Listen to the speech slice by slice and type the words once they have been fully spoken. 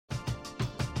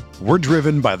We're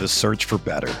driven by the search for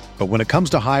better. But when it comes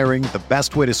to hiring, the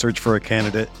best way to search for a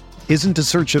candidate isn't to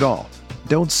search at all.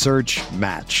 Don't search,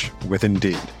 match with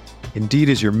Indeed. Indeed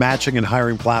is your matching and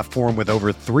hiring platform with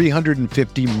over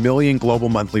 350 million global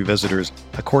monthly visitors,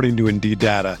 according to Indeed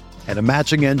data, and a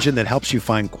matching engine that helps you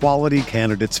find quality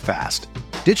candidates fast.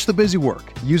 Ditch the busy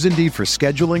work. Use Indeed for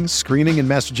scheduling, screening, and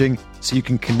messaging so you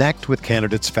can connect with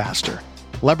candidates faster.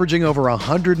 Leveraging over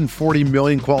 140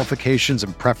 million qualifications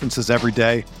and preferences every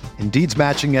day, Indeed's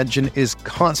matching engine is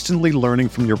constantly learning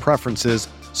from your preferences,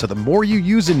 so the more you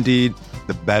use Indeed,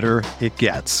 the better it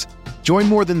gets. Join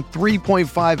more than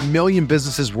 3.5 million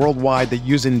businesses worldwide that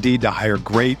use Indeed to hire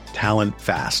great talent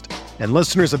fast. And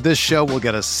listeners of this show will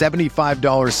get a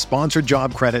 $75 sponsored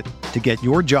job credit to get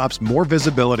your jobs more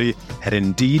visibility at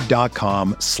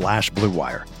Indeed.com/Blue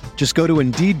Wire. Just go to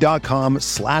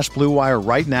Indeed.com/Blue Wire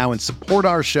right now and support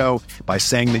our show by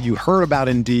saying that you heard about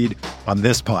Indeed on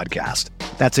this podcast.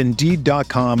 That's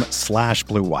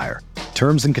Indeed.com/Blue Wire.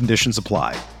 Terms and conditions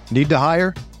apply. Need to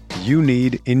hire? You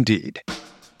need Indeed.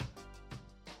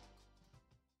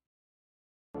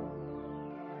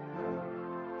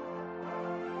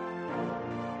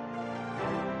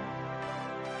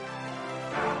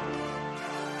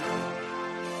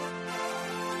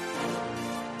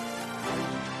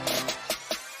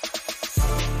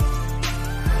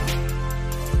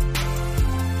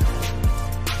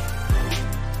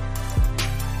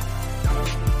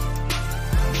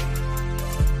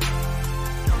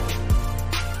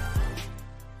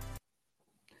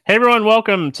 Hey everyone,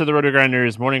 welcome to the Roto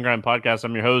Grinders Morning Grind Podcast.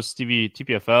 I'm your host, Stevie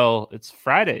TPFL. It's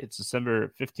Friday. It's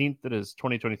December 15th. It is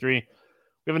 2023. We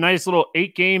have a nice little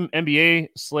 8-game NBA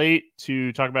slate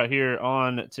to talk about here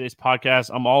on today's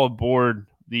podcast. I'm all aboard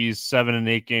these 7 and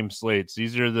 8 game slates.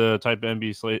 These are the type of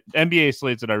NBA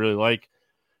slates that I really like.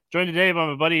 Joined today by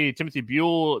my buddy Timothy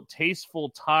Buell, Tasteful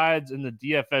Tides in the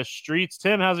DFS streets.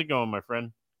 Tim, how's it going, my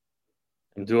friend?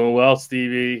 I'm doing well,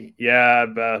 Stevie. Yeah,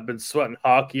 I've been sweating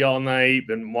hockey all night,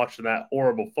 been watching that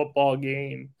horrible football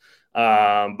game.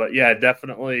 But yeah,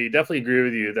 definitely agree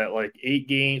with you that like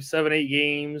 7, 8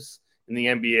 games in the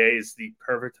NBA is the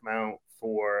perfect amount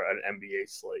for an NBA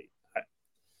slate.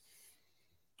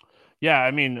 Yeah,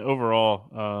 I mean,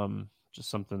 overall, just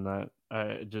something that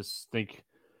I just think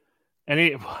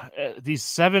these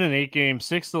 7 and 8 games,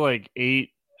 6 to like 8,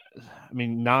 I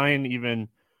mean, 9 even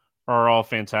are all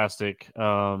fantastic.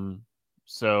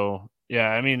 So yeah,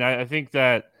 I mean, I think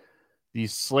that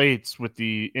these slates with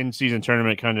the in-season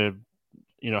tournament kind of,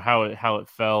 how it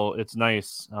fell. It's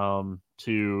nice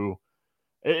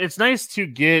it's nice to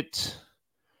get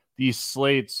these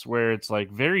slates where it's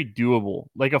like very doable.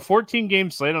 Like a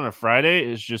 14-game slate on a Friday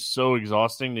is just so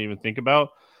exhausting to even think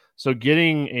about. So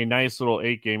getting a nice little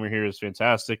 8-gamer here is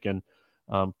fantastic. And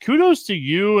kudos to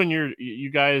you and you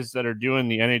guys that are doing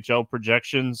the NHL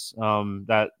projections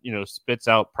that, spits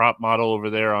out prop model over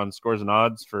there on Scores and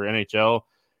Odds for NHL.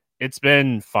 It's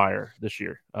been fire this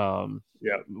year.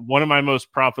 Yeah, one of my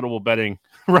most profitable betting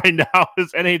right now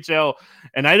is NHL,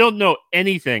 and I don't know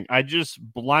anything. I just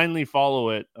blindly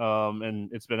follow it, and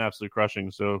it's been absolutely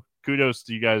crushing. So kudos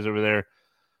to you guys over there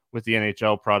with the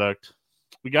NHL product.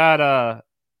 We got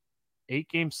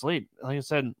 8-game slate. Like I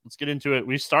said, let's get into it.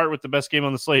 We start with the best game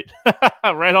on the slate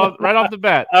right off the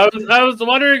bat. I was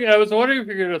wondering if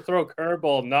you're going to throw a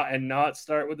curveball not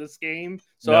start with this game.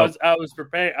 So nope. I was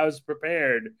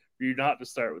prepared for you not to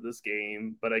start with this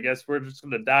game, but I guess we're just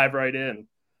going to dive right in.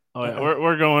 Oh, yeah.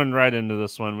 We're going right into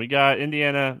this one. We got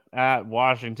Indiana at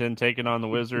Washington taking on the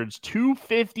Wizards.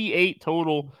 258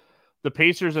 total. The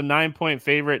Pacers a 9-point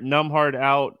favorite. Nembhard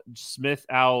out, Smith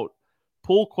out,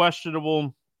 Poole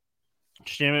questionable.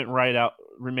 Shamet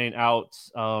remain out.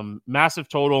 Massive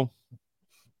total.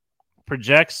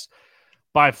 Projects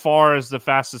by far as the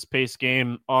fastest pace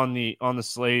game on the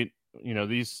slate.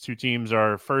 These two teams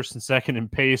are first and second in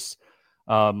pace.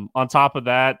 On top of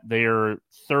that, they are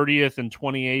 30th and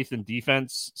 28th in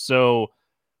defense. So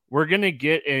we're going to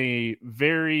get an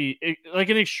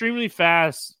extremely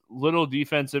fast little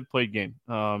defensive played game.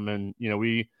 And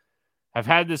we have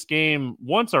had this game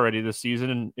once already this season,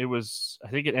 and I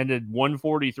think it ended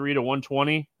 143 to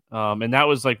 120. And that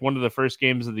was like one of the first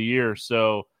games of the year.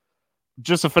 So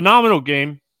just a phenomenal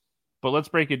game, but let's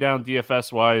break it down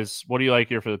DFS wise. What do you like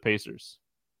here for the Pacers?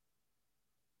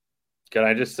 Can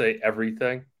I just say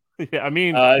everything? Yeah, I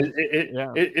mean,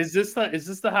 is this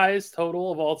the highest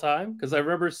total of all time? Because I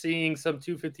remember seeing some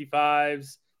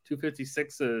 255s,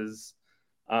 256s.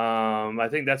 I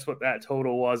think that's what that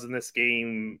total was in this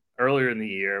game earlier in the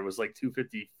year. It was like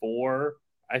 254,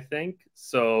 I think.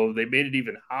 So they made it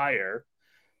even higher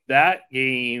that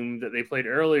game that they played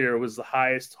earlier was the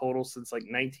highest total since like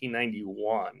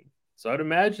 1991. So I'd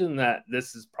imagine that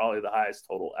this is probably the highest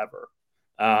total ever.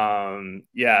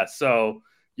 So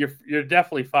you're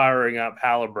definitely firing up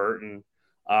Halliburton.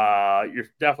 You're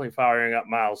definitely firing up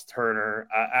Miles Turner.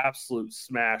 Absolute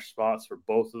smash spots for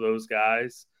both of those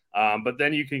guys. But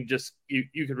then you can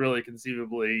you could really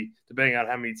conceivably, depending on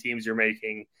how many teams you're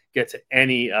making, get to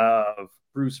any of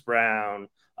Bruce Brown,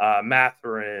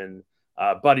 Mathurin,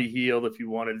 Buddy Hield if you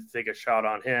wanted to take a shot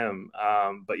on him.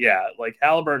 But yeah, like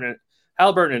Halliburton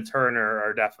and Turner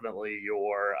are definitely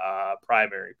your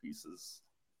primary pieces.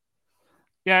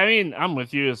 Yeah, I mean, I'm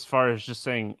with you as far as just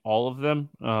saying all of them.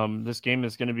 This game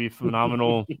is going to be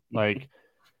phenomenal. Like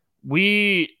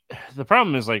the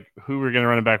problem is like who we're going to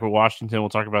run it back with Washington. We'll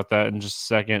talk about that in just a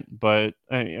second. But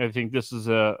I think this is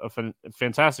a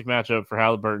fantastic matchup for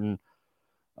Halliburton.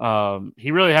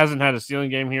 He really hasn't had a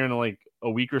ceiling game here in like a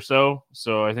week or so.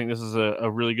 So I think this is a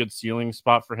really good ceiling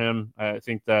spot for him. I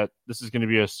think that this is going to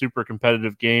be a super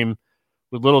competitive game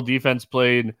with little defense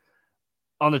played.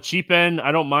 On the cheap end,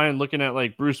 I don't mind looking at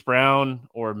like Bruce Brown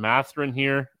or Mathurin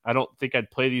here. I don't think I'd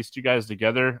play these two guys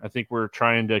together. I think we're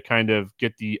trying to kind of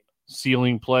get the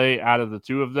ceiling play out of the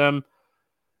two of them.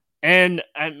 And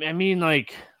I mean,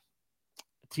 like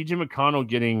TJ McConnell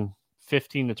getting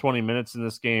 15 to 20 minutes in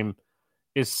this game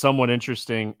is somewhat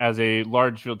interesting as a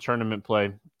large field tournament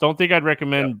play. Don't think I'd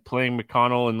recommend playing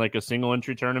McConnell in like a single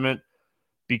entry tournament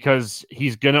because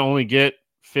he's going to only get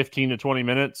 15 to 20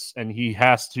 minutes and he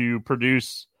has to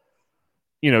produce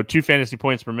 2 fantasy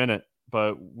points per minute,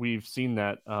 but we've seen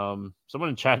that. Someone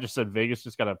in chat just said Vegas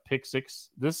just got a pick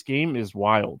 6. This game is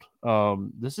wild.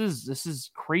 This is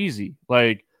crazy.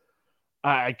 Like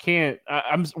I can't.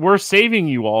 We're saving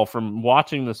you all from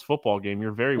watching this football game.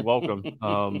 You're very welcome.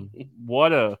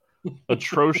 What a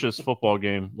atrocious football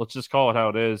game. Let's just call it how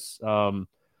it is. Let's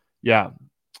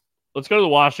go to the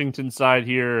Washington side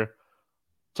here.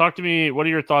 Talk to me. What are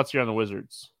your thoughts here on the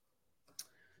Wizards?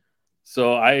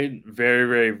 So I very,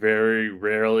 very, very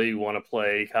rarely want to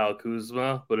play Kyle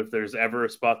Kuzma, but if there's ever a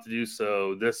spot to do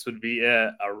so, this would be it.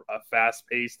 A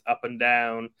fast-paced,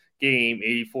 up-and-down game,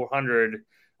 8,400,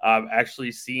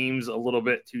 actually seems a little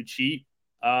bit too cheap,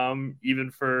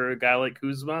 even for a guy like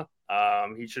Kuzma.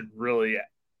 He should really,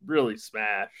 really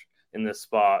smash in this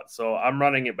spot. So I'm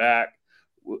running it back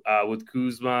with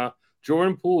Kuzma.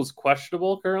 Jordan Poole is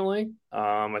questionable currently,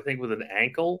 I think with an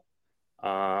ankle.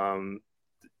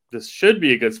 This should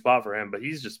be a good spot for him, but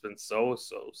he's just been so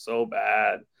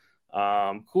bad.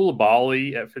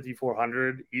 Koulibaly at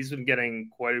 5,400, he's been getting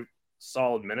quite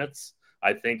solid minutes.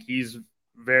 I think he's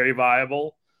very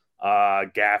viable.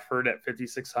 Gafford at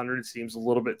 5,600 seems a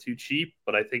little bit too cheap,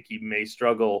 but I think he may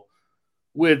struggle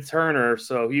with Turner,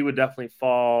 so he would definitely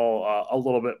fall a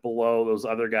little bit below those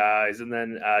other guys. And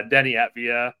then Denny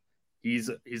Etvia, he's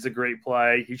a great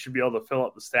play. He should be able to fill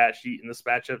up the stat sheet in this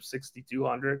matchup,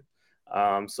 6,200.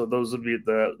 So those would be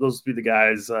the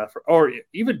guys or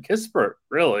even Kispert,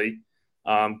 really.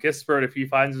 Kispert, if he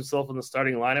finds himself in the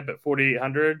starting lineup at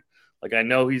 4,800, like I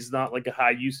know he's not like a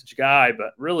high usage guy,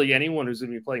 but really anyone who's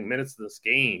going to be playing minutes in this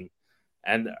game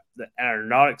and are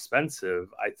not expensive,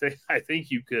 I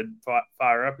think you could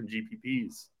fire up in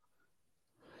GPPs.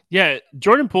 Yeah,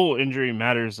 Jordan Poole injury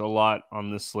matters a lot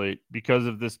on this slate because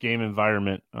of this game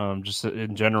environment, just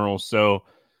in general. So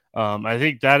I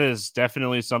think that is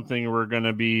definitely something we're going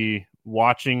to be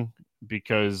watching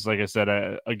because, like I said,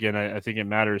 I think it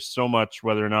matters so much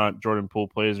whether or not Jordan Poole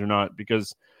plays or not,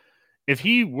 because if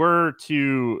he were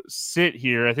to sit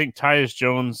here, I think Tyus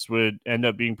Jones would end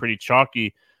up being pretty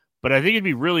chalky, but I think it'd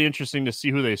be really interesting to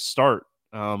see who they start.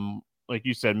 Like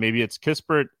you said, maybe it's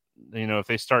Kispert. If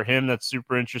they start him, that's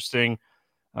super interesting.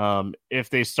 If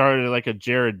they started like a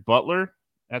Jared Butler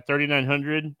at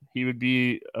 3,900, he would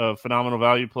be a phenomenal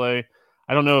value play.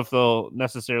 I don't know if they'll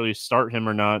necessarily start him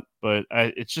or not, but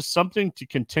it's just something to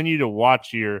continue to watch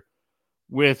here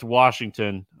with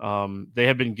Washington. They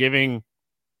have been giving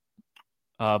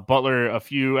Butler a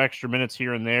few extra minutes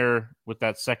here and there with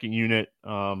that second unit.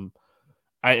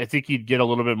 I think he'd get a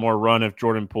little bit more run if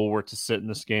Jordan Poole were to sit in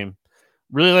this game.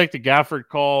 Really like the Gafford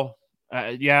call.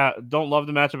 Don't love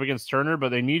the matchup against Turner, but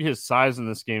they need his size in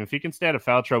this game. If he can stay out of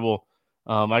foul trouble,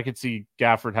 I could see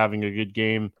Gafford having a good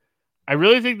game. I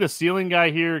really think the ceiling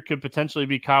guy here could potentially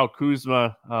be Kyle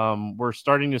Kuzma. We're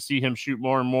starting to see him shoot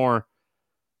more and more.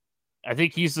 I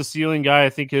think he's the ceiling guy. I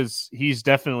think he's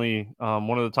definitely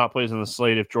one of the top plays on the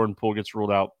slate if Jordan Poole gets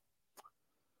ruled out.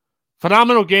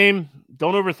 Phenomenal game.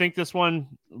 Don't overthink this one.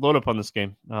 Load up on this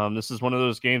game. This is one of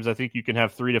those games I think you can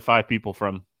have 3 to 5 people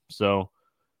from. So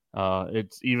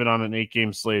it's even on an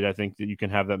 8-game slate. I think that you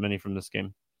can have that many from this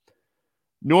game.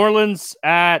 New Orleans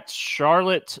at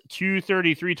Charlotte,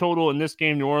 233 total in this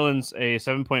game. New Orleans a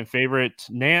 7-point favorite.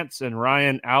 Nance and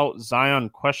Ryan out. Zion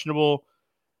questionable.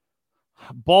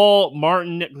 Ball,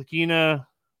 Martin, Ntilikina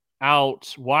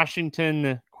out.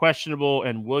 Washington questionable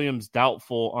and Williams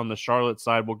doubtful on the Charlotte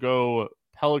side. We'll go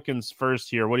Pelicans first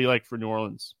here. What do you like for New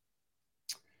Orleans?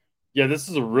 Yeah, this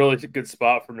is a really good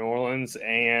spot for New Orleans,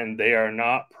 and they are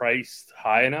not priced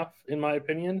high enough, in my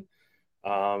opinion.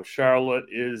 Charlotte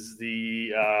is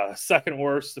the second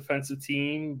worst defensive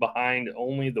team behind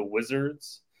only the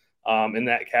Wizards in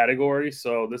that category.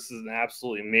 So this is an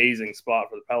absolutely amazing spot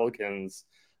for the Pelicans.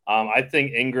 I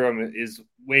think Ingram is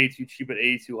way too cheap at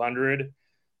 8,200.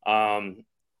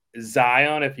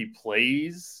 Zion, if he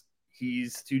plays,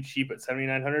 he's too cheap at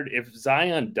 7,900. If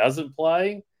Zion doesn't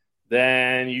play,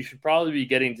 then you should probably be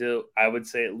getting to, I would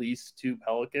say, at least two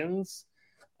Pelicans.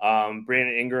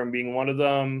 Brandon Ingram being one of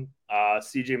them.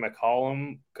 CJ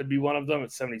McCollum could be one of them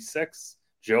at 76.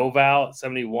 Joe Val at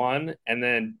 71. And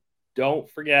then don't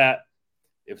forget,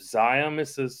 if Zion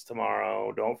misses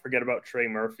tomorrow, don't forget about Trey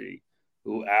Murphy,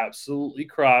 who absolutely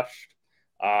crushed.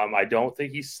 I don't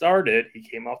think he started. He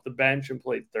came off the bench and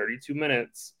played 32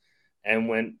 minutes and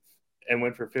went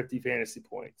for 50 fantasy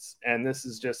points. And this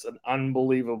is just an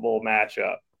unbelievable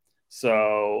matchup.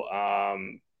 So,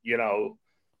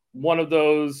 one of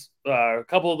those, a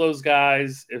couple of those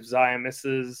guys, if Zion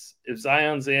misses, if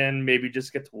Zion's in, maybe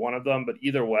just get to one of them. But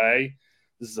either way,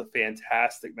 this is a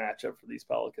fantastic matchup for these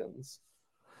Pelicans.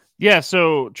 Yeah,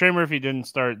 so Trey Murphy didn't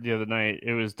start the other night.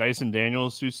 It was Dyson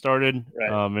Daniels who started.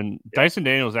 Right. Dyson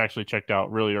Daniels actually checked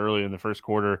out really early in the first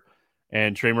quarter,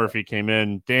 and Trey Murphy came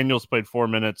in. Daniels played 4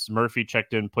 minutes. Murphy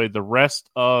checked in, played the rest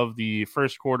of the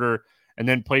first quarter, and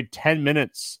then played 10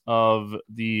 minutes of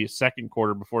the second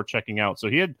quarter before checking out. So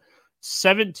he had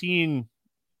 17-ish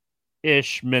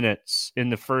minutes in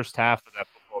the first half of that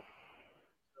football game.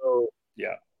 So,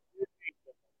 yeah.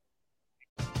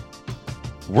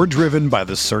 We're driven by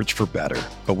the search for better.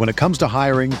 But when it comes to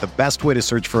hiring, the best way to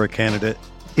search for a candidate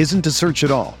isn't to search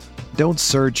at all. Don't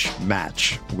search,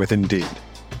 match with Indeed.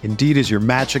 Indeed is your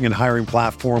matching and hiring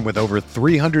platform with over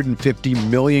 350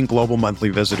 million global monthly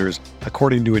visitors,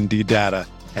 according to Indeed data,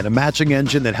 and a matching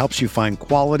engine that helps you find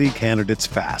quality candidates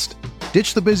fast.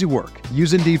 Ditch the busy work.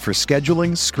 Use Indeed for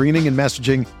scheduling, screening, and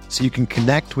messaging so you can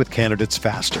connect with candidates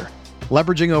faster.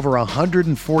 Leveraging over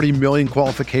 140 million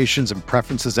qualifications and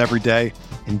preferences every day,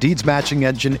 Indeed's matching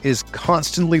engine is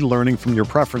constantly learning from your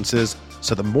preferences,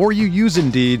 so the more you use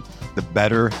Indeed, the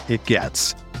better it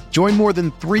gets. Join more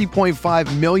than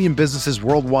 3.5 million businesses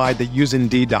worldwide that use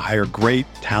Indeed to hire great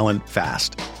talent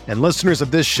fast. And listeners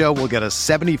of this show will get a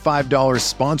 $75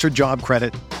 sponsored job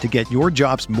credit to get your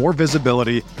jobs more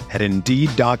visibility at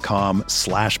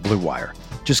Indeed.com/Blue Wire.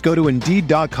 Just go to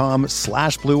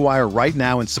Indeed.com/Blue Wire right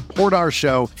now and support our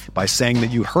show by saying that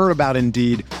you heard about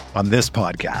Indeed on this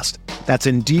podcast. That's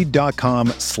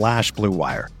Indeed.com/Blue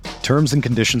Wire. Terms and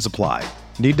conditions apply.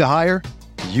 Need to hire?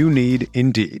 You need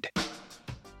Indeed.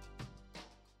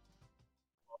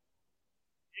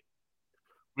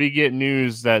 We get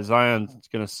news that Zion's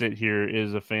going to sit here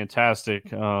is a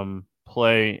fantastic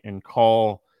play and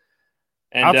call.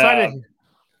 And outside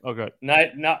of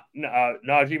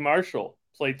Najee Marshall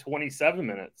played 27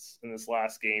 minutes in this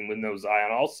last game with no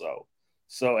Zion also.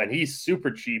 So, and he's super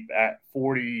cheap at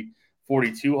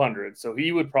 4,200. So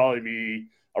he would probably be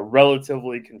a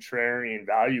relatively contrarian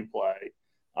value play.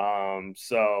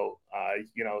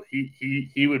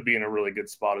 He would be in a really good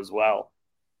spot as well.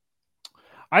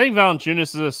 I think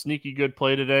Valanciunas is a sneaky good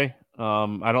play today.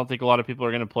 I don't think a lot of people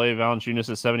are going to play Valanciunas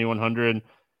at 7,100.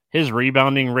 His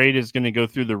rebounding rate is going to go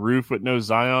through the roof with no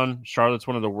Zion. Charlotte's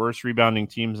one of the worst rebounding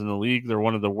teams in the league. They're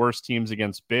one of the worst teams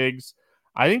against bigs.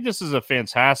 I think this is a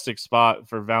fantastic spot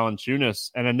for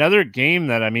Valanciunas. And another game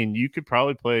that, you could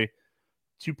probably play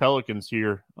two Pelicans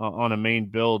here on a main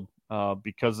build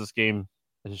because this game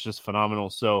is just phenomenal.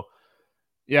 So,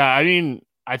 yeah,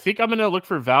 I think I'm going to look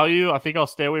for value. I think I'll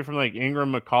stay away from like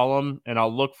Ingram, McCollum, and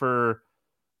I'll look for,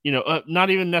 not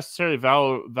even necessarily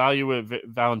value with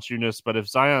Valanciunas, but if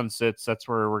Zion sits, that's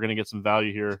where we're going to get some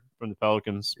value here from the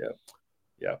Pelicans.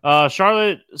 Yeah.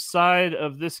 Charlotte side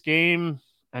of this game,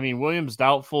 Williams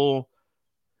doubtful.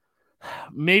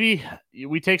 Maybe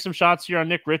we take some shots here on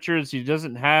Nick Richards. He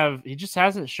just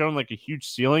hasn't shown like a huge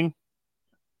ceiling.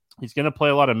 He's going to play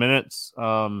a lot of minutes.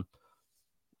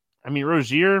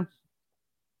 Rozier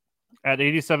at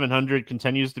 8,700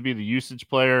 continues to be the usage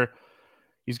player.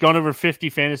 He's gone over 50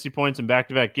 fantasy points in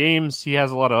back-to-back games. He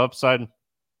has a lot of upside.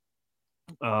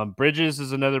 Bridges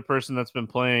is another person that's been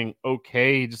playing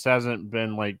okay. He just hasn't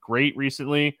been like great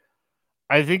recently.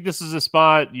 I think this is a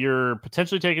spot you're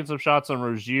potentially taking some shots on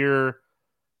Rozier.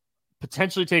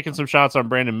 potentially taking some shots on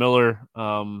Brandon Miller.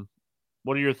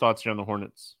 What are your thoughts here on the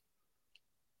Hornets?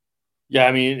 Yeah,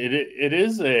 I mean it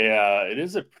is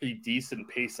a pretty decent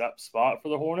pace up spot for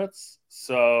the Hornets.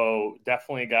 So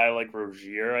definitely a guy like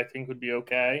Rozier I think would be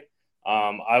okay.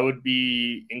 I would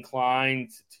be inclined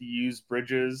to use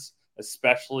Bridges,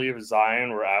 especially if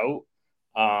Zion were out,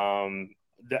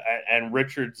 and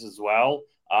Richards as well.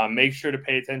 Make sure to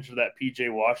pay attention to that PJ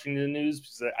Washington news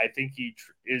because I think he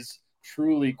is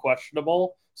truly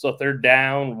questionable. So if they're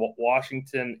down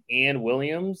Washington and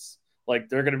Williams, like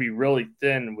they're going to be really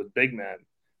thin with big men.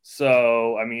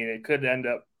 So, I mean, it could end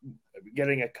up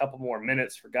getting a couple more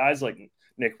minutes for guys like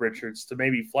Nick Richards to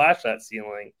maybe flash that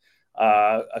ceiling.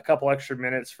 A couple extra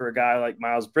minutes for a guy like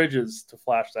Miles Bridges to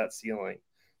flash that ceiling.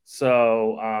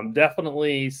 So,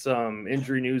 definitely some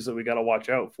injury news that we got to watch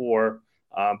out for.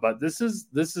 But this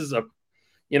is a,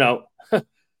 you know,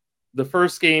 the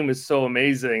first game is so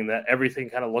amazing that everything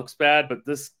kind of looks bad, but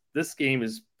this game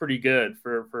is pretty good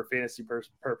for fantasy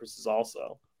purposes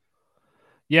also.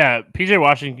 Yeah, PJ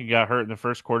Washington got hurt in the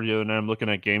first quarter the other night. I'm looking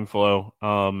at game flow.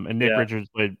 And Nick Richards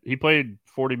played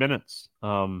 40 minutes.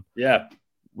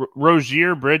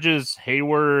 Rozier, Bridges,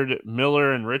 Hayward,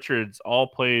 Miller, and Richards all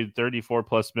played 34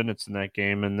 plus minutes in that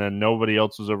game, and then nobody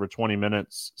else was over 20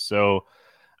 minutes. So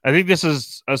I think this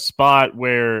is a spot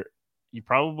where you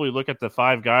probably look at the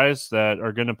 5 guys that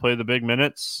are going to play the big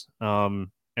minutes.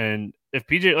 And if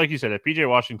PJ, like you said, if PJ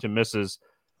Washington misses,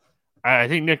 I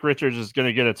think Nick Richards is going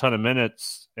to get a ton of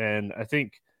minutes, and I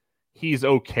think he's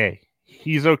okay.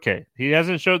 He's okay. He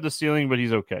hasn't showed the ceiling, but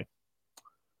he's okay.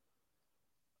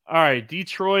 All right,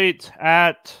 Detroit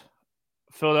at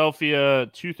Philadelphia,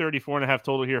 234.5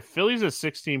 total here. Philly's a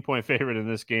 16-point favorite in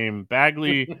this game.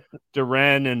 Bagley,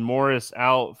 Duren, and Morris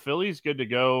out. Philly's good to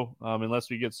go unless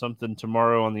we get something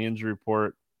tomorrow on the injury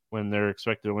report when they're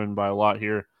expected to win by a lot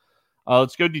here.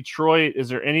 Let's go Detroit. Is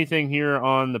there anything here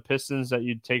on the Pistons that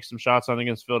you'd take some shots on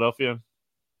against Philadelphia?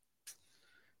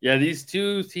 Yeah, these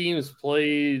two teams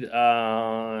played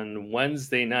on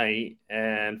Wednesday night,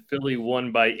 and Philly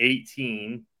won by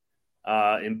 18.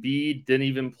 Embiid didn't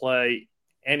even play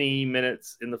any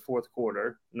minutes in the fourth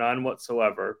quarter, none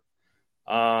whatsoever.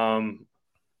 Bojan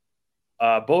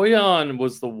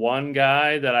was the one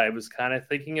guy that I was kind of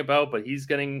thinking about, but he's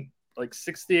getting like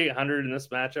 6,800 in this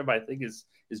matchup. I think is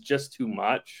just too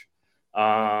much.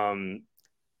 I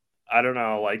don't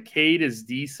know. Like Cade is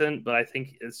decent, but I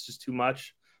think it's just too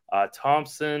much.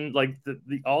 Thompson, like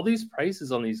all these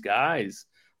prices on these guys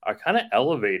are kind of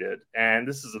elevated, and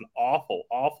this is an awful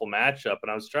matchup.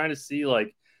 And I was trying to see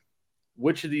like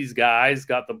which of these guys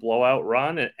got the blowout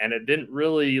run, and it didn't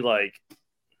really like.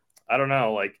 I don't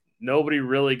know. Like nobody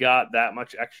really got that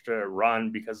much extra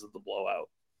run because of the blowout.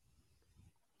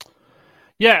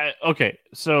 Yeah. Okay.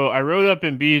 So I wrote up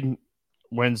Embiid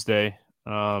Wednesday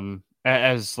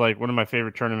as like one of my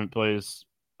favorite tournament plays,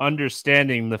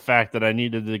 understanding the fact that I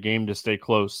needed the game to stay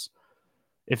close.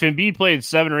 If Embiid played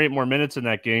 7 or 8 more minutes in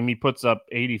that game, he puts up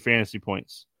 80 fantasy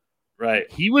points.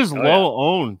 Right. He was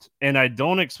owned, and I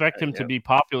don't expect him to be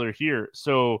popular here.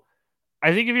 So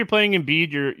I think if you're playing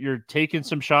Embiid, you're taking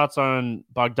some shots on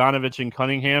Bogdanović and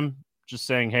Cunningham, just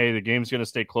saying, hey, the game's going to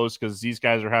stay close because these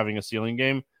guys are having a ceiling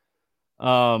game.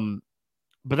 But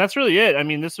that's really it. I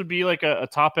mean, this would be like a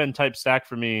top end type stack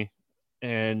for me.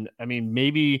 And I mean,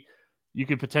 maybe you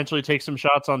could potentially take some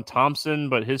shots on Thompson,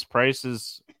 but his price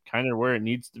is kind of where it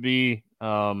needs to be.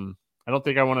 I don't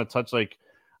think I want to touch like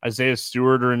Isaiah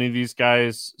Stewart or any of these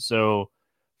guys. So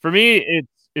for me,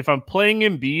 it's if I'm playing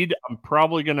Embiid, I'm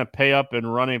probably going to pay up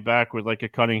and run it back with like a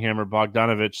Cunningham or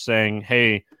Bogdanović saying,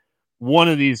 hey, one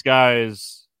of these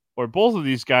guys or both of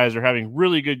these guys are having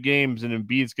really good games, and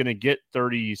Embiid's going to get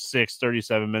 36,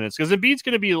 37 minutes because Embiid's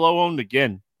going to be low owned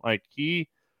again. Like he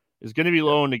is going to be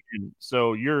low owned again.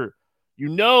 So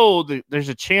there's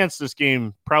a chance this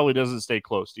game probably doesn't stay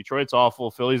close. Detroit's awful.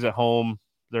 Philly's at home.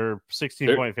 They're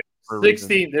 16-point favorites.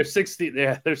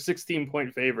 They're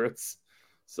 16-point favorites.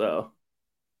 So,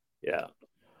 yeah.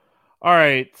 All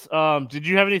right. Did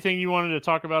you have anything you wanted to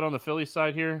talk about on the Philly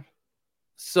side here?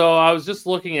 So I was just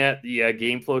looking at the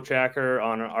game flow tracker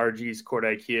on RG's Court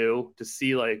IQ to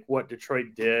see like what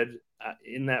Detroit did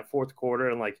in that fourth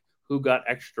quarter and like who got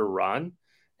extra run,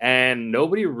 and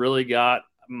nobody really got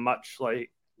much like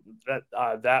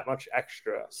that much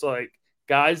extra. So like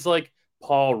guys like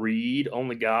Paul Reed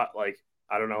only got like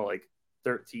I don't know like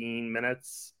 13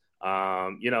 minutes.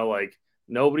 Like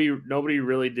nobody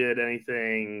really did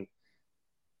anything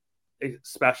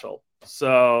special.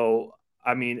 So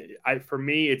I mean, for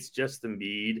me, it's just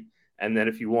Embiid, and then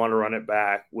if you want to run it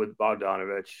back with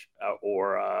Bogdanović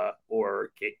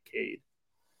or Cade.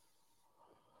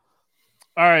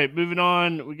 All right, moving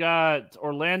on. We got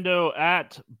Orlando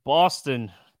at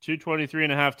Boston.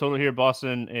 223.5 total here.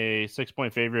 Boston, a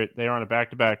 6-point favorite. They are on a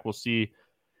back-to-back. We'll see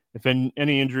if any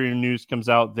injury news comes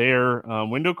out there.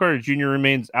 Wendell Carter Jr.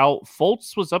 remains out.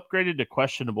 Fultz was upgraded to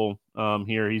questionable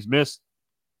here. He's missed,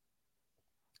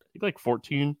 I think, like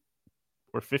 14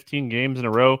 or 15 games in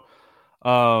a row.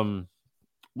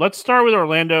 Let's start with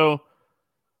Orlando.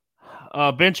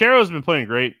 Banchero's been playing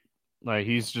great. Like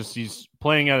he's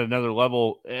playing at another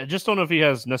level. I just don't know if he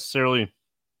has necessarily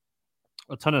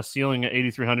a ton of ceiling at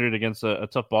 8,300 against a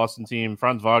tough Boston team.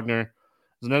 Franz Wagner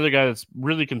is another guy that's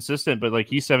really consistent, but like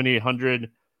he's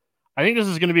 7,800. I think this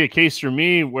is going to be a case for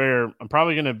me where I'm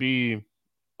probably going to be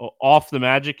off the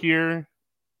Magic here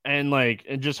and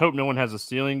just hope no one has a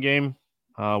ceiling game.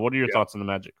 What are your thoughts on the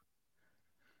Magic?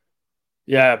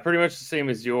 Yeah, pretty much the same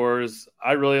as yours.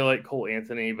 I really like Cole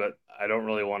Anthony, but I don't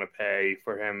really want to pay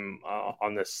for him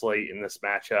on this slate in this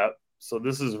matchup. So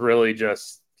this is really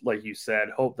just, like you said,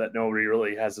 hope that nobody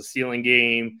really has a ceiling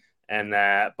game and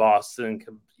that Boston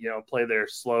can, play their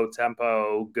slow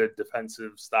tempo, good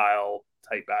defensive style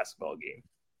type basketball game.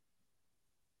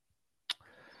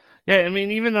 Yeah, I mean,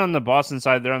 even on the Boston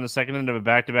side, they're on the second end of a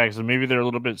back-to-back, so maybe they're a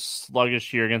little bit sluggish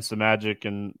here against the Magic.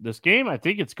 And this game, I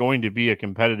think it's going to be a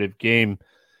competitive game.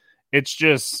 It's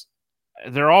just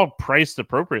they're all priced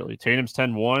appropriately. Tatum's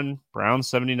 10-1, Brown's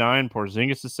 79,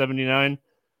 Porzingis is 79.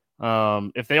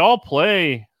 If they all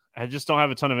play, I just don't have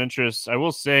a ton of interest. I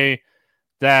will say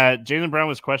that Jaylen Brown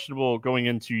was questionable going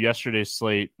into yesterday's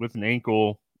slate with an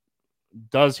ankle.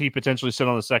 Does he potentially sit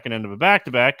on the second end of a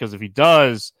back-to-back? Because if he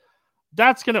does,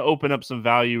 that's going to open up some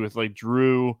value with like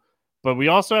Drew. But we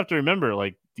also have to remember,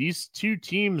 like, these two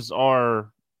teams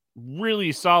are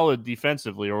really solid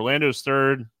defensively. Orlando's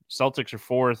third, Celtics are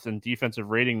fourth in defensive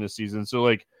rating this season. So,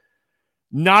 like,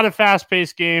 not a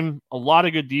fast-paced game, a lot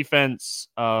of good defense,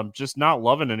 just not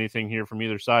loving anything here from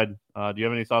either side. Do you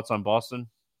have any thoughts on Boston?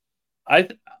 I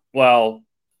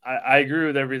agree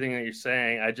with everything that you're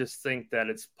saying. I just think that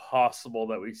it's possible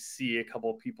that we see a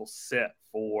couple of people sit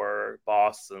for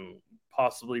Boston,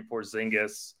 possibly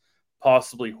Porzingis,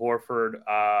 possibly Horford.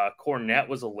 Cornette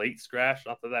was a late scratch.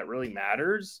 Not that really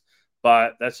matters,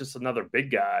 but that's just another big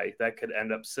guy that could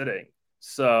end up sitting.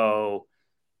 So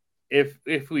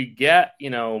if we get,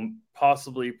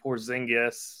 possibly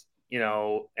Porzingis,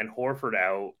 and Horford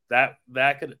out,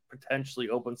 that could potentially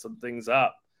open some things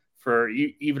up for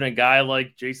even a guy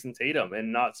like Jason Tatum,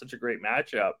 and not such a great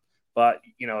matchup, but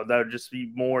that would just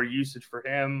be more usage for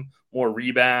him, more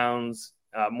rebounds,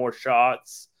 more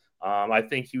shots. I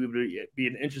think he would be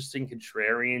an interesting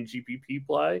contrarian GPP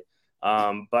play.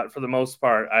 But for the most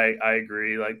part, I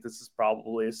agree. Like, this is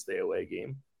probably a stay away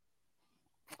game.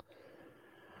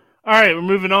 All right, we're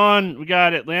moving on. We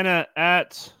got Atlanta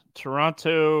at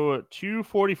Toronto,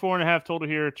 244.5 total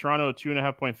here. Toronto,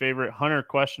 2.5-point favorite. Hunter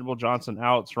questionable, Johnson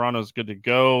out. Toronto's good to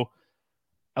go.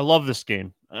 I love this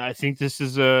game. I think this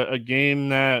is a game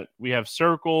that we have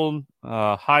circled.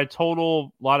 High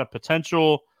total, a lot of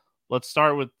potential. Let's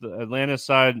start with the Atlanta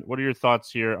side. What are your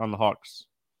thoughts here on the Hawks?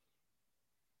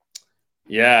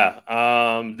 Yeah,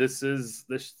 this is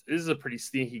a pretty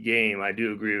sneaky game. I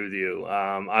do agree with you.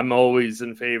 I'm always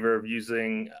in favor of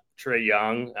using Trae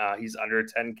Young. He's under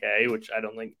 10K, which I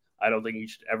don't think he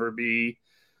should ever be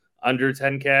under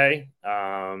 10K.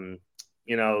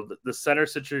 The center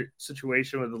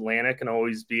situation with Atlanta can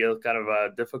always be a kind of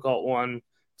a difficult one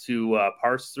to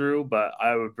parse through, but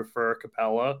I would prefer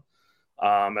Capella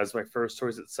as my first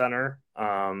choice at center.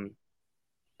 And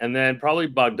then probably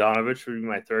Bogdanovich would be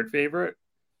my third favorite.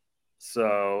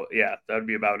 So, yeah, that would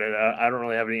be about it. I don't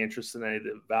really have any interest in any of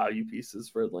the value pieces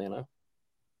for Atlanta.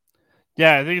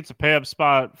 Yeah, I think it's a pay-up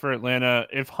spot for Atlanta.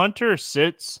 If Hunter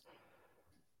sits,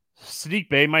 Saddiq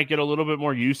Bey might get a little bit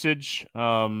more usage,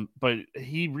 but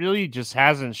he really just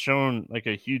hasn't shown, like,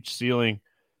 a huge ceiling.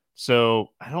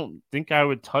 So I don't think I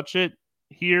would touch it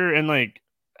here. And,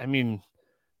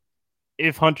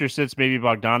 if Hunter sits, maybe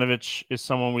Bogdanovich is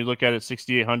someone we look at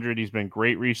 6,800. He's been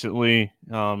great recently.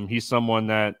 He's someone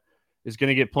that is going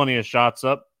to get plenty of shots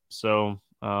up. So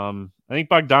I think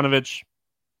Bogdanovich,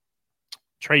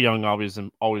 Trae Young always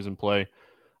in play.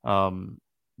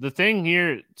 The thing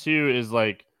here, too, is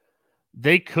like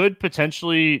they could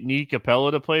potentially need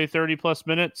Capella to play 30-plus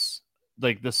minutes,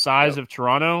 like the size of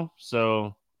Toronto.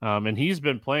 So, and he's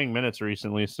been playing minutes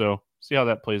recently. So see how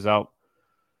that plays out.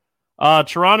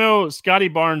 Toronto, Scotty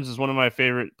Barnes is one of my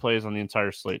favorite plays on the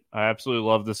entire slate. I absolutely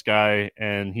love this guy,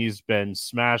 and he's been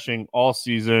smashing all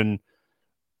season.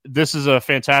 This is a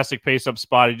fantastic pace-up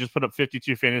spot. He just put up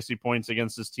 52 fantasy points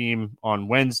against this team on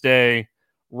Wednesday.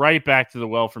 Right back to the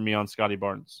well for me on Scotty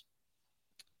Barnes.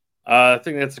 I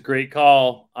think that's a great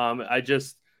call.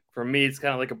 For me, it's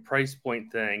kind of like a price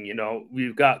point thing.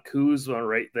 We've got Kuzma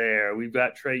right there. We've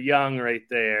got Trae Young right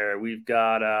there. We've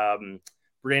got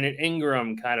Brandon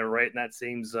Ingram kind of right in that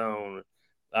same zone.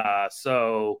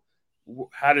 So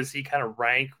how does he kind of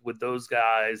rank with those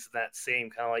guys in that same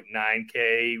kind of like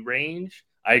 9K range?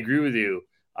 I agree with you.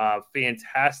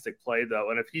 Fantastic play,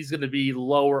 though. And if he's going to be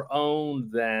lower owned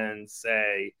than,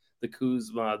 say, the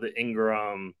Kuzma, the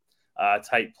Ingram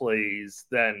type plays,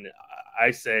 then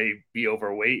I say be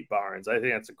overweight Barnes. I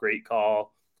think that's a great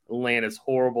call. Atlanta's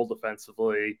horrible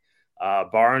defensively.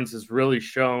 Barnes has really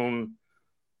shown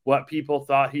what people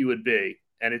thought he would be,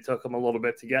 and it took him a little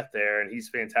bit to get there, and he's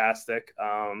fantastic.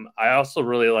 I also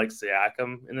really like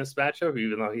Siakam in this matchup,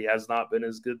 even though he has not been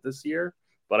as good this year.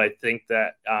 But I think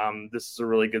that this is a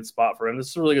really good spot for him. This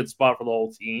is a really good spot for the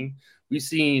whole team. We've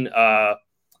seen OG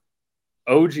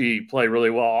play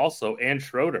really well also, and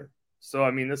Schroeder. So,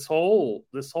 I mean, this whole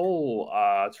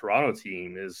Toronto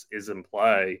team is in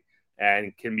play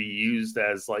and can be used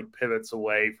as like pivots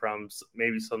away from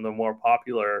maybe some of the more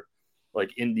popular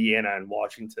like Indiana and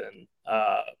Washington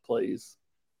plays.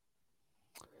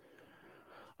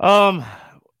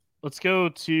 Let's go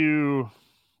to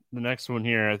the next one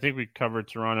here. I think we covered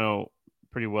Toronto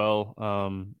pretty well.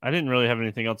 I didn't really have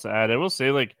anything else to add. I will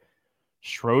say, like,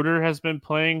 Schroeder has been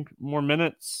playing more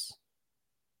minutes.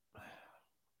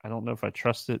 I don't know if I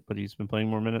trust it, but he's been playing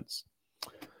more minutes.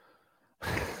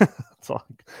 that's all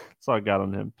I got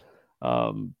on him.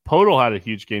 Podol had a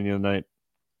huge game the other night.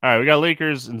 All right, we got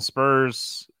Lakers and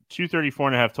Spurs,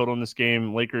 234.5 total in this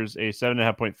game. Lakers a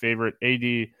 7.5 point favorite.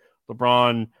 AD,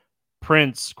 LeBron,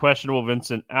 Prince, questionable.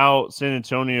 Vincent out. San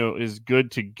Antonio is good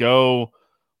to go.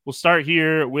 We'll start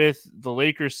here with the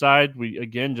Lakers side. We,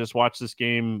 again, just watched this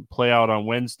game play out on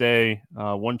Wednesday,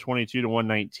 122 to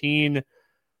 119.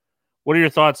 What are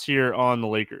your thoughts here on the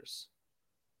Lakers?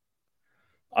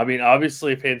 I mean,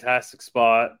 obviously a fantastic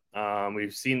spot.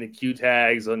 We've seen the Q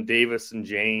tags on Davis and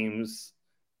James,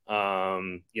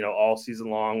 all season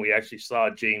long. We actually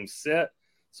saw James sit,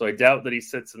 so I doubt that he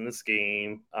sits in this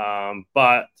game.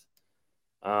 But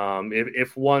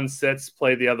if one sits,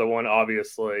 play the other one,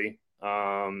 obviously.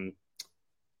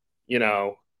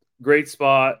 Great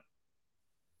spot,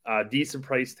 decent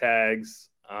price tags.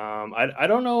 I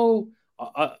don't know.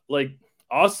 Like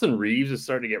Austin Reeves is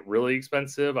starting to get really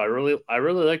expensive. I really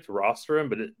like to roster him,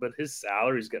 but his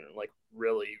salary is getting like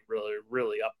really, really,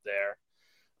 really up there.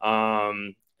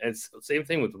 And it's the same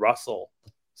thing with Russell.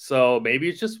 So maybe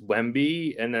it's just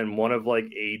Wemby and then one of like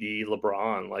AD,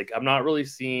 LeBron. Like I'm not really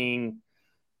seeing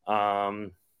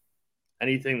anything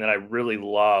that I really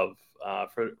love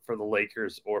for the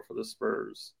Lakers or for the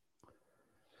Spurs.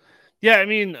 Yeah, I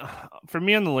mean, for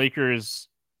me on the Lakers,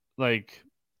 like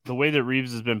the way that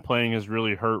Reeves has been playing has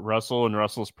really hurt Russell, and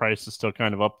Russell's price is still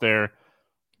kind of up there.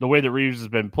 The way that Reeves has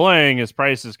been playing, his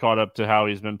price is caught up to how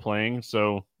he's been playing.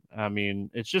 So, I mean,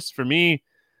 it's just for me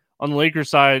on the Lakers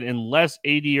side, unless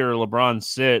AD or LeBron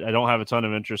sit, I don't have a ton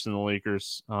of interest in the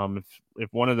Lakers.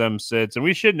 If one of them sits, and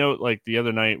we should note, like the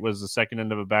other night was the second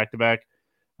end of a back-to-back,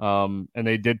 and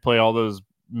they did play all those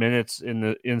minutes in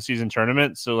the in-season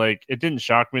tournament. So, like, it didn't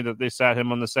shock me that they sat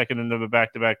him on the second end of a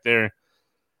back-to-back there.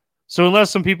 So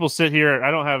unless some people sit here,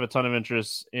 I don't have a ton of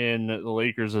interest in the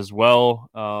Lakers as well.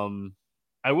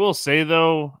 I will say,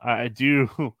 though, I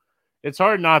do. It's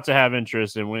hard not to have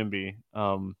interest in Wemby.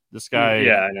 This guy,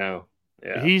 yeah, I know.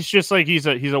 Yeah, he's just like he's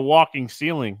a walking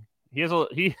ceiling. He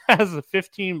has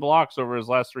 15 blocks over his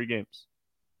last 3 games.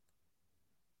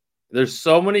 There's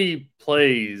so many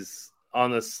plays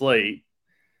on the slate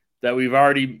that we've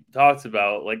already talked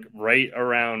about, like right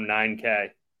around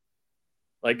 9K.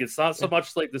 Like it's not so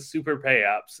much like the super pay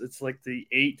apps. It's like the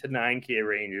 8 to 9K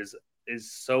range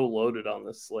is so loaded on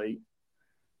this slate.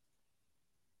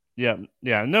 Yeah,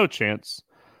 no chance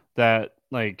that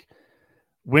like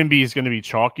Wemby is going to be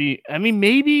chalky. I mean,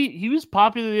 maybe he was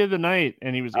popular the other night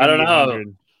and he was. I don't know.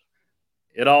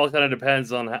 It all kind of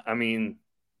depends on. I mean,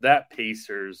 that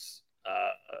Pacers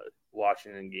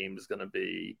Washington game is going to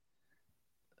be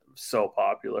so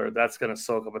popular. That's going to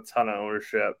soak up a ton of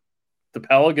ownership. The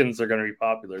Pelicans are going to be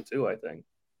popular too, I think.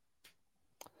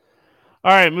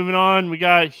 All right, moving on. We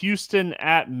got Houston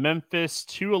at Memphis,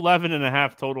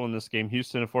 211.5 total in this game.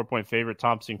 Houston a 4-point favorite.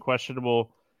 Thompson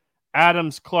questionable.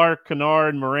 Adams, Clark,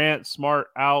 Kennard, Morant, Smart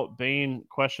out. Bane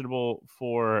questionable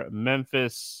for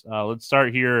Memphis. Let's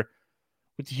start here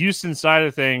with the Houston side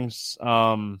of things.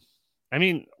 I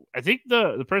mean, I think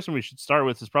the person we should start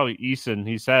with is probably Eason.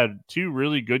 He's had 2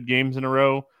 really good games in a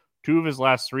row. 2 of his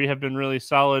last 3 have been really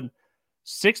solid.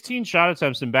 16 shot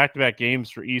attempts in back-to-back games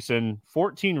for Eason,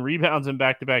 14 rebounds in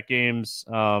back-to-back games.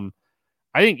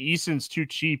 I think Easton's too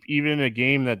cheap, even in a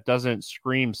game that doesn't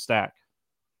scream stack.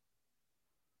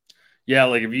 Yeah,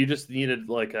 like if you just needed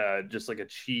like a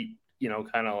cheap,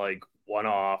 kind of like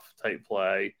one-off type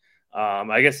play.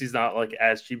 I guess he's not like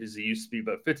as cheap as he used to be,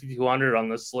 but 5,200 on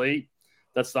this slate,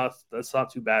 that's not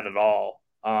too bad at all.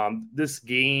 This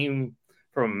game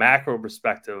from a macro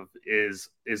perspective is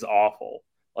awful.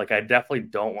 Like I definitely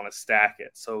don't want to stack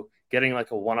it. So getting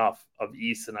like a one-off of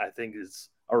Easton, I think, is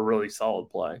a really solid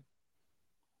play.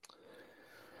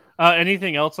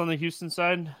 Anything else on the Houston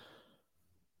side?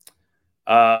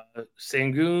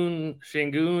 Shangoon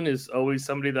is always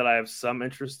somebody that I have some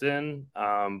interest in.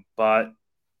 But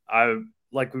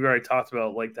like we've already talked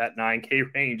about, like that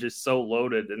 9K range is so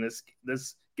loaded, and this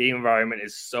game environment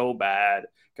is so bad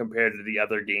compared to the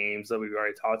other games that we've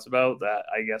already talked about that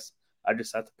I guess I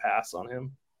just have to pass on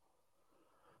him.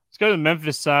 Let's go to the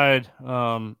Memphis side.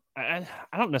 I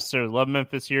don't necessarily love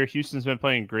Memphis here. Houston's been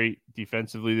playing great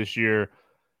defensively this year.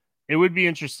 It would be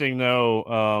interesting,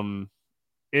 though,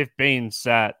 if Bain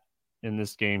sat in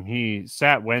this game. He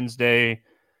sat Wednesday,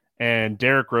 and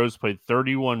Derrick Rose played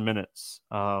 31 minutes.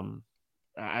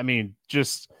 I mean,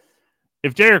 just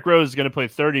if Derrick Rose is going to play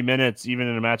 30 minutes, even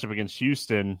in a matchup against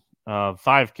Houston,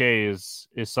 5K is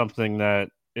something that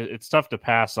it's tough to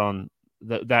pass on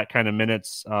that kind of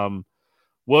minutes.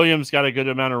 Williams got a good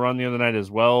amount of run the other night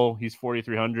as well. He's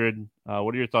 4,300.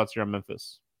 What are your thoughts here on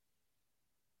Memphis?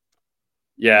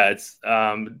 Yeah, it's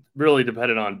really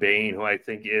dependent on Bain, who I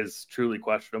think is truly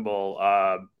questionable.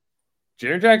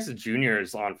 Jaren Jackson Jr.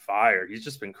 is on fire. He's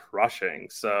just been crushing.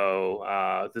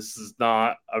 So this is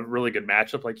not a really good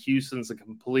matchup. Like Houston's a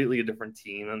completely different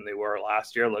team than they were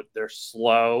last year. Like they're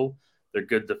slow. They're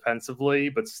good defensively,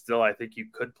 but still I think you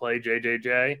could play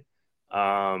JJJ.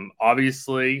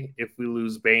 Obviously, if we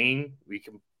lose Bain, we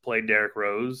can play Derrick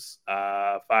Rose,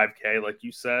 5K, like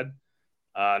you said.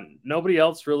 Nobody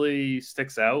else really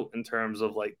sticks out in terms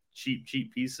of like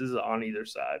cheap pieces on either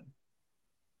side.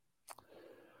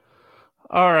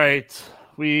 All right.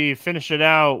 We finish it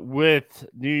out with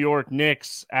New York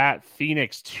Knicks at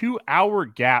Phoenix. 2-hour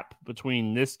gap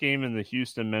between this game and the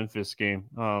Houston-Memphis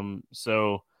game.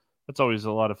 So that's always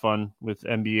a lot of fun with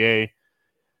NBA.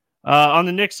 On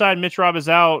the Knicks side, Mitch Rob is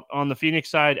out. On the Phoenix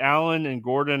side, Allen and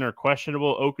Gordon are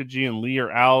questionable. Okaji and Lee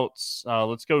are out.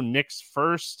 Let's go Knicks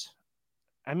first.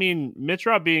 I mean, Mitch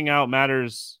Rob being out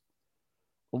matters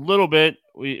a little bit.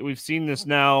 We've seen this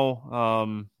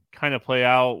now kind of play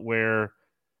out where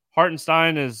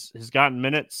Hartenstein has gotten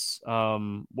minutes.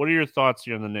 What are your thoughts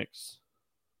here on the Knicks?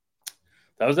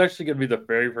 That was actually going to be the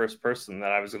very first person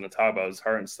that I was going to talk about, is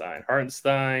Hartenstein.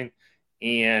 Hartenstein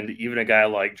and even a guy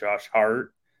like Josh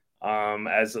Hart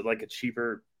as like a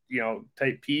cheaper,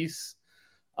 type piece.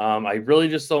 I really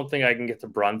just don't think I can get to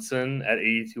Brunson at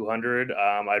 8,200.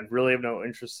 I'd really have no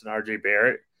interest in RJ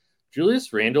Barrett.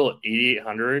 Julius Randle at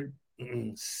 8,800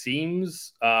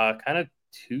 seems kind of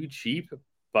too cheap,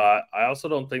 but I also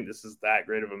don't think this is that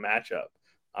great of a matchup.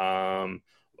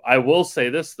 I will say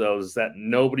this, though, is that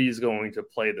nobody's going to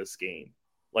play this game.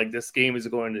 Like, this game is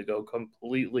going to go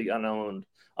completely unowned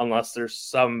unless there's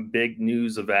some big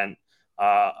news event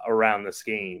around this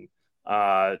game.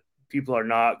 People are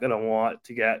not going to want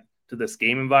to get to this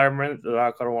game environment. They're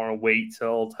not going to want to wait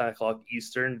till 10 o'clock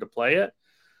Eastern to play it.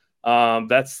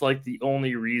 That's like the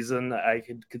only reason that I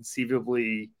could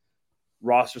conceivably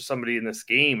roster somebody in this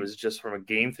game, is just from a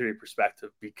game theory perspective,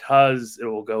 because it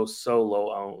will go so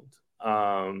low owned.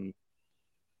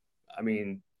 I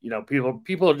mean,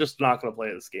 people are just not going to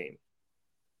play this game.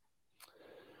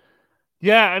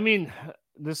 Yeah, I mean,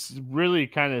 this really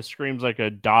kind of screams like a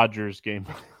Dodgers game.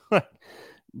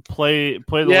 play the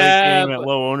late game at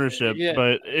low ownership,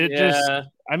 but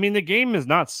I mean, the game is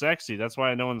not sexy. That's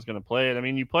why no one's going to play it. I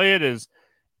mean, you play it as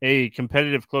a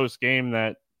competitive close game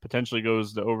that potentially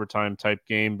goes to overtime type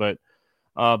game, but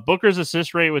Booker's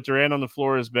assist rate with Durant on the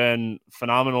floor has been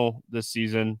phenomenal this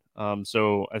season.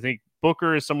 So I think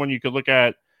Booker is someone you could look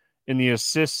at in the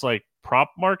assists like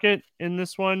prop market in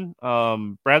this one.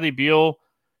 Bradley Beal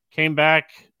came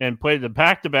back and played the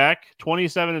back-to-back,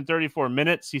 27 and 34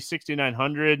 minutes. He's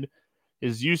 6,900.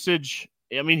 His usage,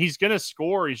 I mean, he's going to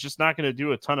score. He's just not going to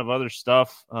do a ton of other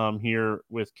stuff here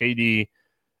with KD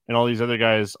and all these other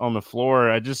guys on the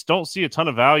floor. I just don't see a ton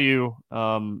of value.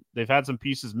 They've had some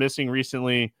pieces missing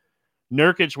recently.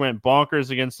 Nurkic went bonkers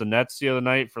against the Nets the other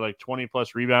night for like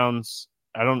 20-plus rebounds.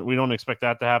 We don't expect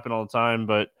that to happen all the time,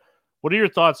 but what are your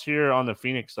thoughts here on the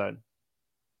Phoenix side?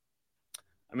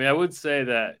 I mean, I would say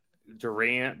that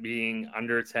Durant being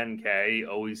under 10K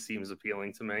always seems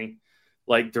appealing to me.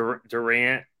 Like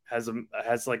Durant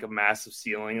has like a massive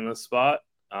ceiling in this spot.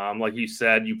 Like you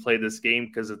said, you play this game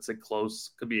because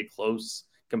could be a close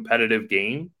competitive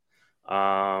game.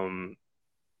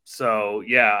 So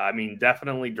yeah, I mean,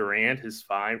 definitely Durant is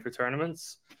fine for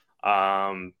tournaments.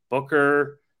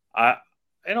 Booker, I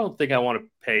don't think I want to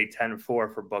pay 10-4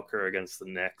 for Booker against the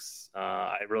Knicks.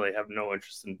 I really have no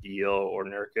interest in Beal or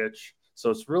Nurkic. So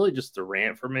it's really just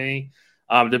Durant for me.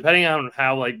 Depending on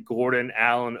how like Gordon,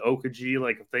 Allen, Okaji,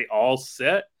 like if they all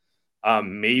sit,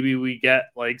 maybe we get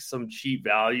like some cheap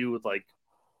value with like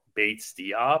Bates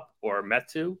Diop or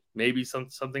Metu, maybe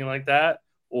something like that,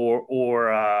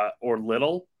 or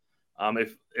Little,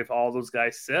 if all those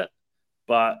guys sit.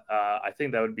 But I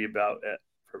think that would be about it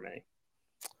for me.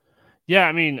 Yeah,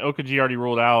 I mean, Okaji already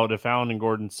ruled out. If Allen and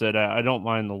Gordon sit, I don't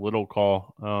mind the Little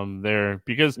call there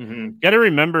because got to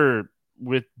remember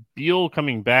with Beal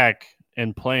coming back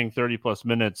and playing 30+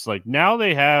 minutes, like now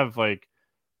they have like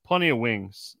plenty of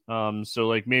wings. So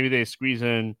like maybe they squeeze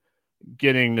in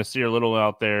getting Nasir Little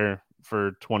out there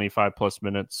for 25+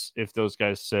 minutes if those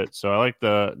guys sit. So I like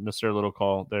the Nasir Little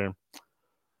call there.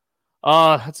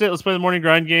 That's it. Let's play the morning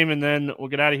grind game and then we'll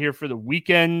get out of here for the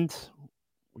weekend.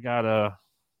 We got a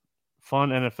fun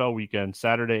NFL weekend,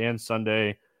 Saturday and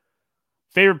Sunday.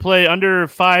 Favorite play under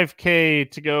 5K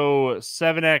to go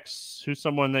 7X. Who's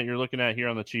someone that you're looking at here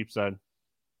on the cheap side?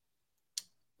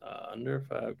 Under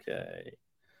 5K.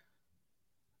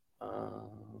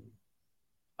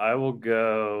 I will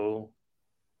go.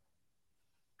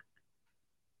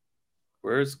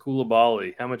 Where's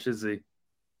Koulibaly? How much is he?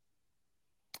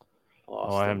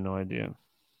 I have no idea.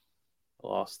 I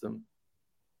lost him.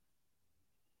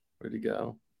 Where'd he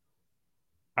go?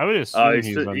 I would assume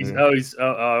he's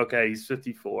okay. He's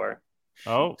 54. Shoot.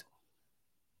 Oh,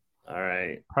 all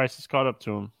right. Price has caught up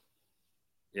to him.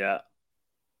 Yeah,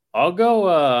 I'll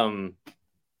go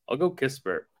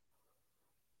Kispert.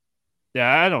 Yeah,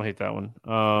 I don't hate that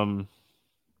one.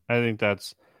 I think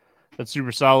that's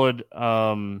super solid.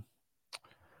 I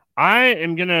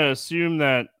am gonna assume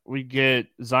that we get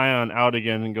Zion out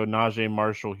again and go Najee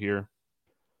Marshall here.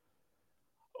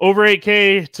 Over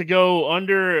 8K to go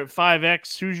under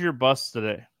 5X. Who's your bust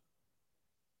today?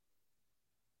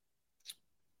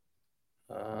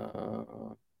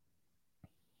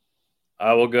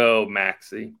 I will go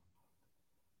Maxey.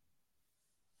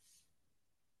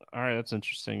 All right, that's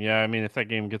interesting. Yeah, I mean, if that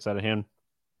game gets out of hand,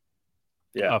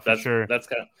 yeah, for sure. That's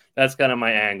kind of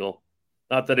my angle.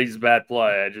 Not that he's a bad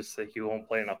play. I just think he won't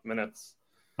play enough minutes.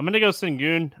 I'm going to go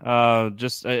Sengun.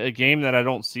 Just a game that I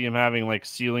don't see him having like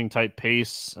ceiling type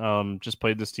pace. Just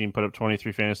played this team, put up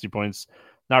 23 fantasy points.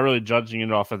 Not really judging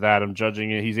it off of that. I'm judging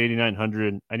it. He's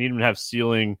 8,900. I need him to have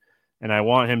ceiling, and I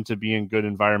want him to be in good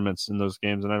environments in those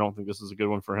games, and I don't think this is a good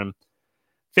one for him.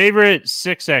 Favorite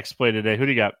 6X play today? Who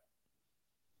do you got?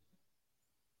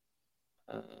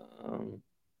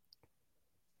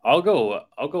 I'll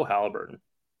go Halliburton.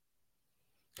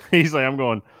 He's like, I'm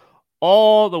going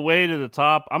all the way to the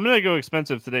top. I'm going to go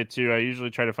expensive today, too. I usually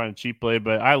try to find a cheap play,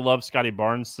 but I love Scotty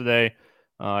Barnes today.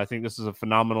 I think this is a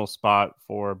phenomenal spot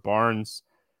for Barnes.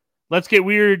 Let's get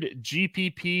weird.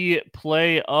 GPP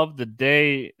play of the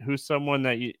day. Who's someone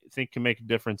that you think can make a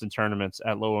difference in tournaments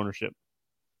at low ownership?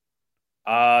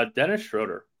 Dennis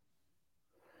Schroeder.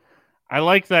 I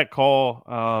like that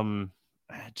call.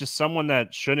 Just someone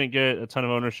that shouldn't get a ton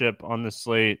of ownership on this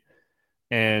slate.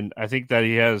 And I think that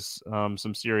he has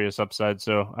some serious upside.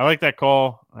 So I like that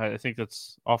call. I think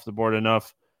that's off the board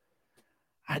enough.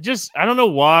 I don't know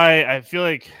why. I feel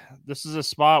like this is a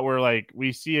spot where like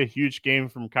we see a huge game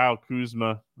from Kyle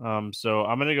Kuzma. So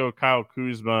I'm going to go Kyle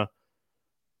Kuzma,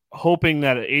 hoping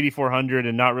that at 8,400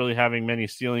 and not really having many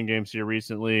ceiling games here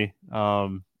recently,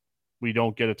 we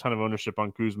don't get a ton of ownership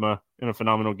on Kuzma in a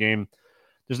phenomenal game.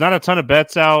 There's not a ton of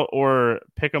bets out or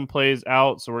pick'em plays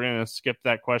out, so we're going to skip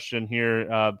that question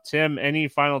here. Tim, any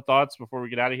final thoughts before we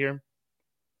get out of here?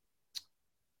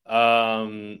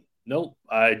 Nope.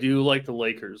 I do like the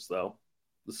Lakers though.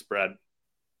 The spread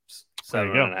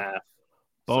 7.5.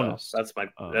 Bonus. So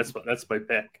that's my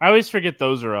pick. I always forget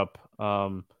those are up.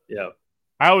 Yeah.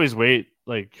 I always wait.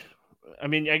 I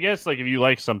guess like if you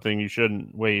like something, you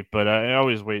shouldn't wait, but I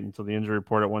always wait until the injury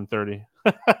report at 1:30.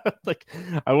 Like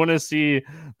I want to see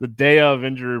the day of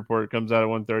injury report comes out at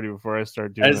 1:30 before I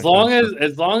start doing. As long as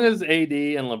AD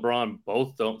and LeBron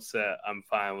both don't sit, I'm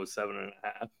fine with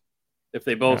 7.5. If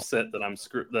they both sit, then I'm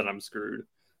screwed.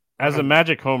 As a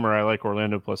Magic homer, I like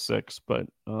Orlando +6, but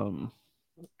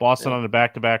Boston on the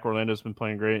back-to-back. Orlando's been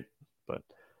playing great, but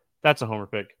that's a homer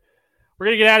pick. We're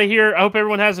going to get out of here. I hope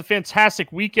everyone has a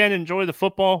fantastic weekend. Enjoy the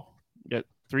football. We got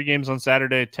 3 games on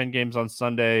Saturday, 10 games on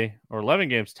Sunday, or 11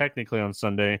 games technically on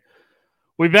Sunday.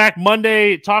 We'll be back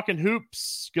Monday talking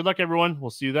hoops. Good luck, everyone. We'll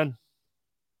see you then.